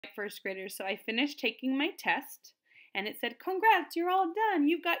First graders. So I finished taking my test and it said, "Congrats, you're all done.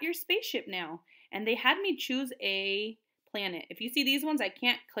 You've got your spaceship now." And they had me choose a planet. If you see these ones, I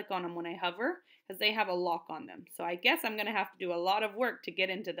can't click on them when I hover because they have a lock on them. So I guess I'm going to have to do a lot of work to get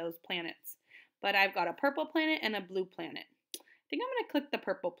into those planets. But I've got a purple planet and a blue planet. I think I'm going to click the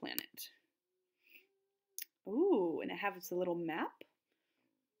purple planet. Ooh, and it has a little map.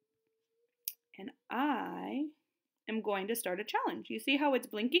 And I am going to start a challenge. You see how it's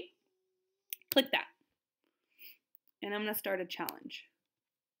blinking? Click that. And I'm going to start a challenge.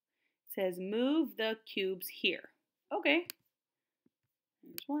 It says move the cubes here. Okay.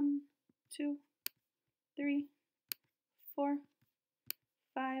 There's 1, 2, 3, 4,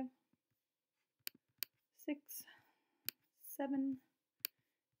 5, 6, 7,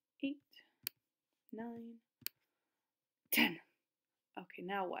 8, 9, 10. Okay,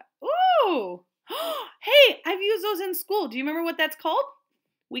 now what? Ooh! Hey, I've used those in school. Do you remember what that's called?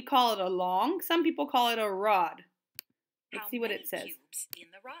 We call it a long. Some people call it a rod. Let's see what it says. Cubes in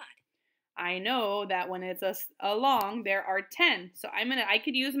the rod? I know that when it's a long, there are 10. So I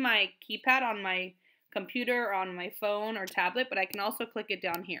could use my keypad on my computer or on my phone or tablet, but I can also click it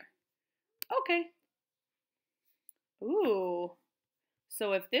down here. Okay. Ooh.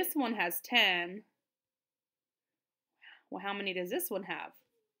 So if this one has 10, well, how many does this one have?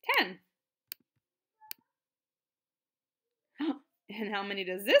 10. And how many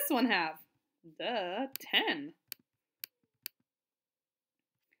does this one have? 10.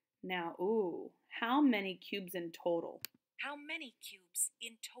 Now, ooh, how many cubes in total? How many cubes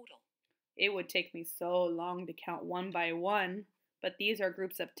in total? It would take me so long to count one by one, but these are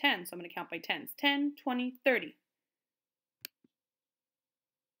groups of 10, so I'm going to count by tens. 10, 20, 30.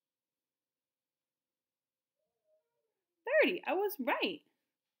 30, I was right.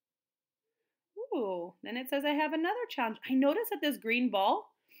 Ooh, then it says I have another challenge. I noticed that this green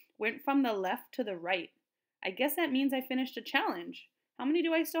ball went from the left to the right. I guess that means I finished a challenge. How many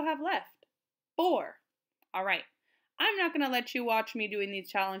do I still have left? 4. All right. I'm not going to let you watch me doing these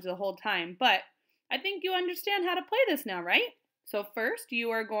challenges the whole time, but I think you understand how to play this now, right? So first,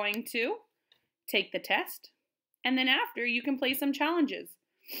 you are going to take the test, and then after, you can play some challenges.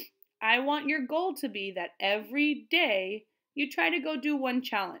 I want your goal to be that every day you try to go do one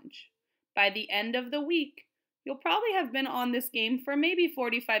challenge. By the end of the week, you'll probably have been on this game for maybe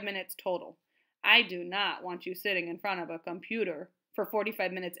 45 minutes total. I do not want you sitting in front of a computer for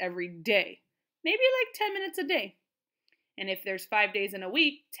 45 minutes every day. Maybe like 10 minutes a day. And if there's 5 days in a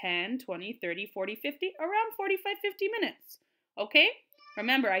week, 10, 20, 30, 40, 50, around 45, 50 minutes. Okay?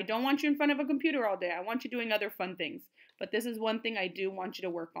 Remember, I don't want you in front of a computer all day. I want you doing other fun things. But this is one thing I do want you to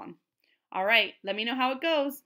work on. All right, let me know how it goes.